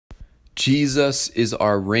Jesus is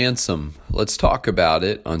our ransom. Let's talk about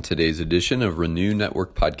it on today's edition of Renew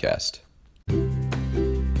Network Podcast.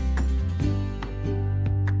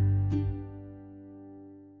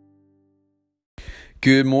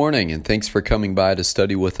 Good morning, and thanks for coming by to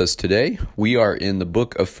study with us today. We are in the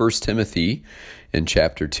book of 1 Timothy in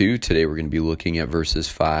chapter 2. Today we're going to be looking at verses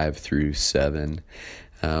 5 through 7.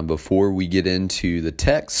 Before we get into the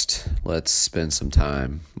text, let's spend some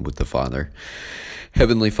time with the Father.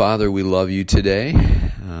 Heavenly Father, we love you today.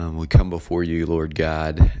 We come before you, Lord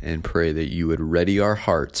God, and pray that you would ready our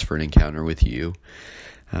hearts for an encounter with you.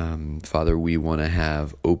 Father, we want to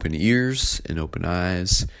have open ears and open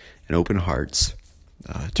eyes and open hearts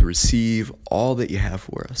to receive all that you have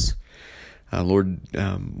for us. Lord,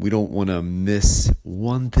 we don't want to miss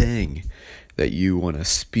one thing that you want to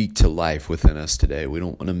speak to life within us today. We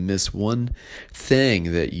don't want to miss one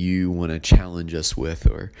thing that you want to challenge us with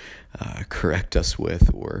or correct us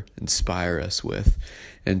with or inspire us with.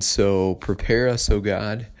 And so prepare us, O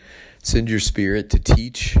God. Send your Spirit to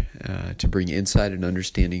teach, to bring insight and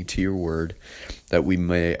understanding to your word, that we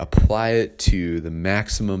may apply it to the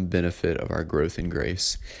maximum benefit of our growth in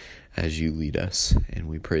grace as you lead us. And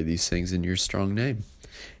we pray these things in your strong name.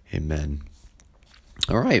 Amen.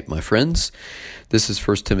 All right, my friends, this is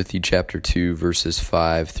 1 Timothy chapter 2, verses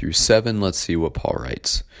 5 through 7. Let's see what Paul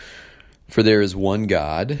writes. For there is one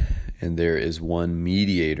God, and there is one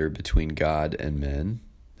mediator between God and men,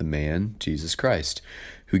 the man, Jesus Christ,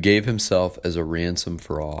 who gave himself as a ransom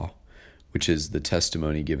for all, which is the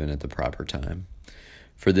testimony given at the proper time.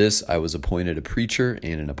 For this I was appointed a preacher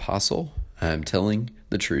and an apostle. I am telling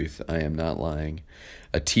the truth, I am not lying,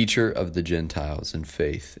 a teacher of the Gentiles in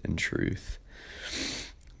faith and truth.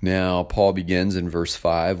 Now, Paul begins in verse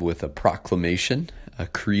 5 with a proclamation, a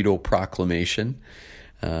creedal proclamation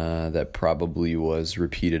that probably was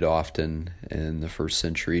repeated often in the first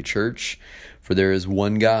century church. For there is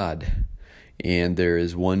one God, and there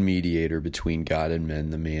is one mediator between God and men,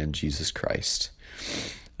 the man Jesus Christ.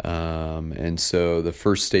 And so the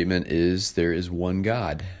first statement is there is one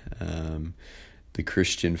God. The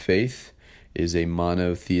Christian faith is a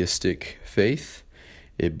monotheistic faith.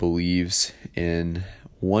 It believes in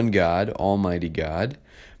one God, Almighty God,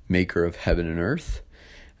 maker of heaven and earth.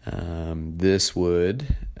 This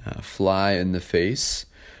would fly in the face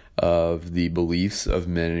of the beliefs of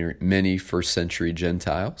many first century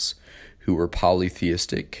Gentiles who were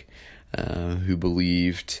polytheistic, who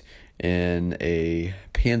believed in a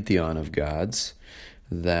pantheon of gods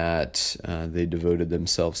that they devoted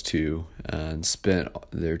themselves to and spent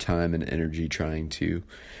their time and energy trying to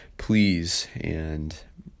please and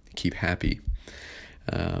keep happy.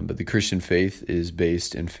 But the Christian faith is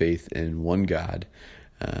based in faith in one God,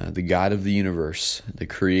 the God of the universe, the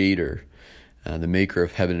creator, the maker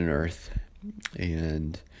of heaven and earth.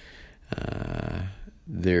 And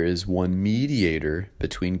there is one mediator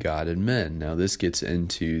between God and men. Now this gets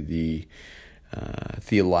into the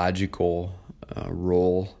theological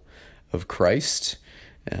role of Christ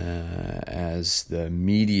as the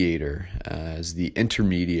mediator, as the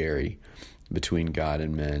intermediary between God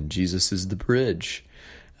and men. Jesus is the bridge.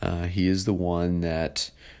 He is the one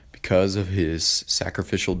that, because of his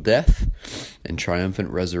sacrificial death and triumphant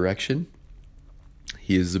resurrection,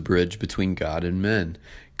 he is the bridge between God and men,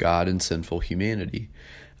 God and sinful humanity.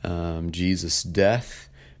 Jesus' death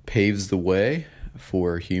paves the way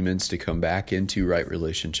for humans to come back into right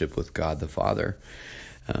relationship with God the Father.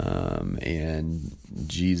 And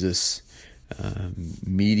Jesus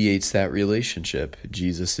mediates that relationship.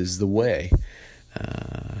 Jesus is the way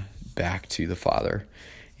back to the Father.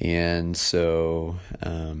 And so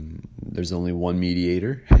there's only one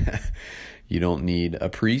mediator. You don't need a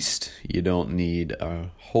priest. You don't need a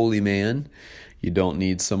holy man. You don't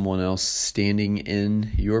need someone else standing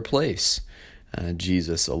in your place.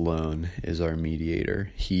 Jesus alone is our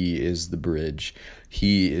mediator. He is the bridge.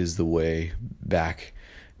 He is the way back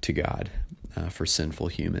to God for sinful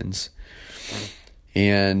humans.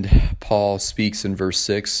 And Paul speaks in verse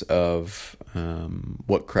 6 of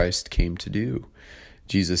what Christ came to do.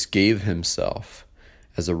 Jesus gave himself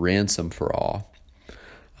as a ransom for all.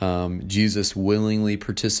 Jesus willingly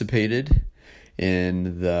participated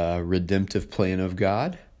in the redemptive plan of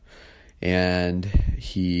God, and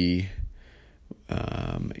he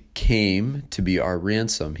came to be our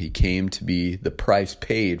ransom. He came to be the price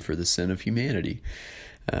paid for the sin of humanity.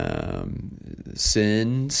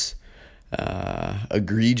 Sins,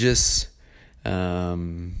 egregious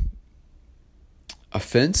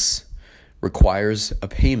offense requires a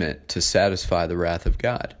payment to satisfy the wrath of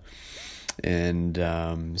God. And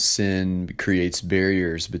sin creates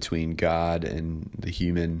barriers between God and the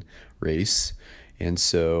human race. And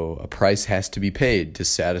so a price has to be paid to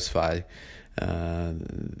satisfy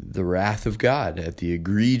the wrath of God at the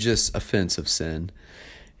egregious offense of sin.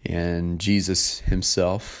 And Jesus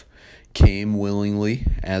himself came willingly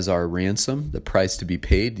as our ransom, the price to be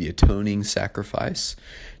paid, the atoning sacrifice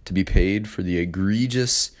to be paid for the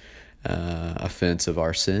egregious offense of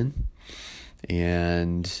our sin.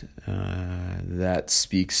 And that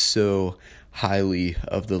speaks so highly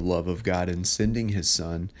of the love of God in sending his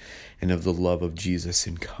Son, and of the love of Jesus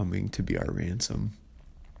in coming to be our ransom.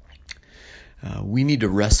 We need to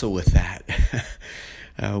wrestle with that.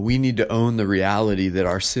 We need to own the reality that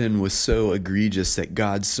our sin was so egregious that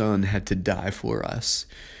God's Son had to die for us.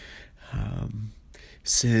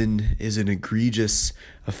 Sin is an egregious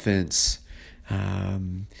offense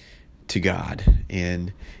to God,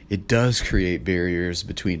 and it does create barriers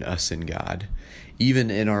between us and God.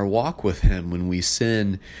 Even in our walk with him, when we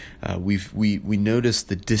sin, we notice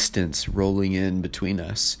the distance rolling in between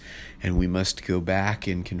us, and we must go back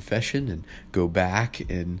in confession and go back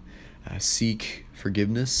and seek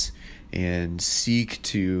forgiveness and seek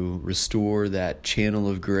to restore that channel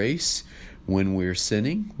of grace when we're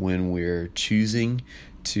sinning, when we're choosing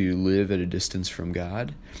to live at a distance from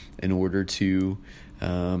God, in order to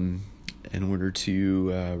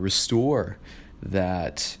restore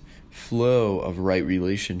that flow of right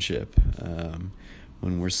relationship.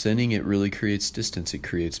 When we're sinning, it really creates distance. It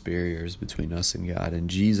creates barriers between us and God. And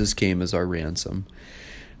Jesus came as our ransom.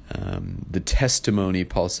 The testimony,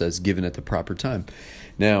 Paul says, given at the proper time.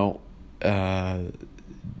 Now, the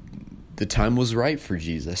time was right for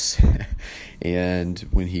Jesus and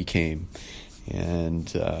when he came.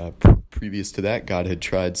 And previous to that, God had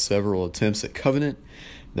tried several attempts at covenant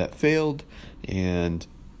that failed, and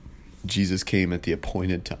Jesus came at the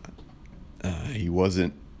appointed time. He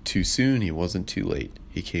wasn't too soon. He wasn't too late.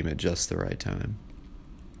 He came at just the right time.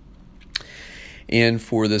 And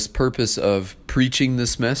for this purpose of preaching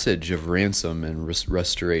this message of ransom and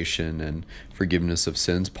restoration and forgiveness of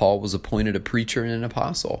sins, Paul was appointed a preacher and an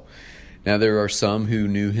apostle. Now, there are some who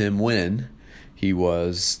knew him when he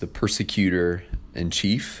was the persecutor in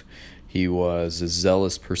chief. He was a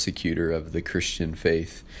zealous persecutor of the Christian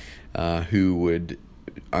faith, who would,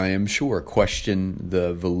 I am sure, question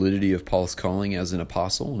the validity of Paul's calling as an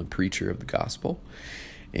apostle and a preacher of the gospel.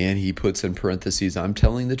 And he puts in parentheses, I'm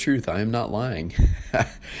telling the truth, I am not lying.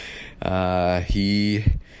 And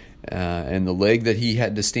the leg that he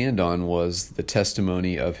had to stand on was the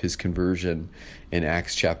testimony of his conversion in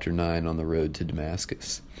Acts chapter 9 on the road to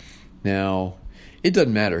Damascus. Now, it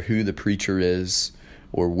doesn't matter who the preacher is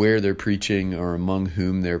or where they're preaching or among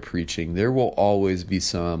whom they're preaching. There will always be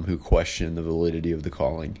some who question the validity of the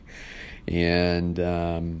calling. And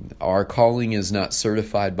our calling is not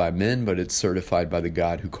certified by men, but it's certified by the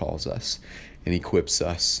God who calls us and equips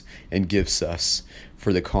us and gifts us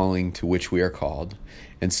for the calling to which we are called.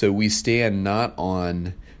 And so we stand not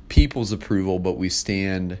on people's approval, but we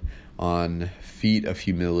stand on feet of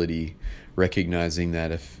humility, recognizing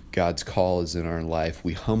that if God's call is in our life,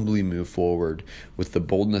 we humbly move forward with the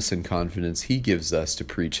boldness and confidence he gives us to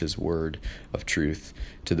preach his word of truth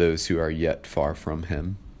to those who are yet far from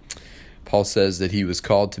him. Paul says that he was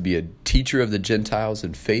called to be a teacher of the Gentiles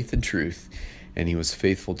in faith and truth, and he was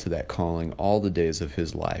faithful to that calling all the days of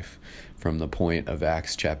his life from the point of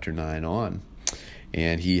Acts chapter 9 on.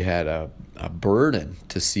 And he had a burden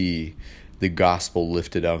to see the gospel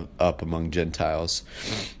lifted up among Gentiles,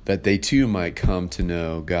 that they too might come to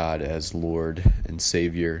know God as Lord and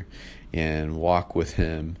Savior and walk with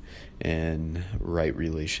him in right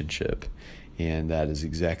relationship. And that is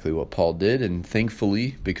exactly what Paul did. And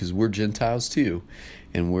thankfully, because we're Gentiles too,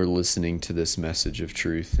 and we're listening to this message of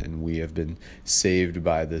truth, and we have been saved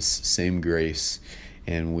by this same grace,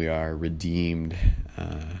 and we are redeemed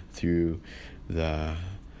through the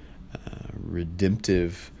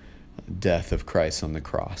redemptive death of Christ on the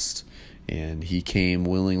cross. And he came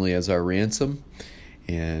willingly as our ransom.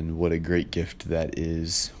 And what a great gift that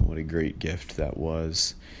is. What a great gift that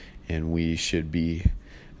was. And we should be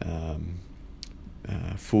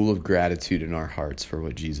full of gratitude in our hearts for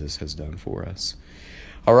what Jesus has done for us.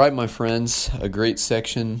 All right, my friends, a great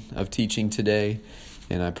section of teaching today,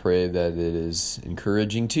 and I pray that it is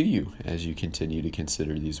encouraging to you as you continue to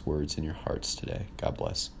consider these words in your hearts today. God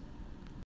bless.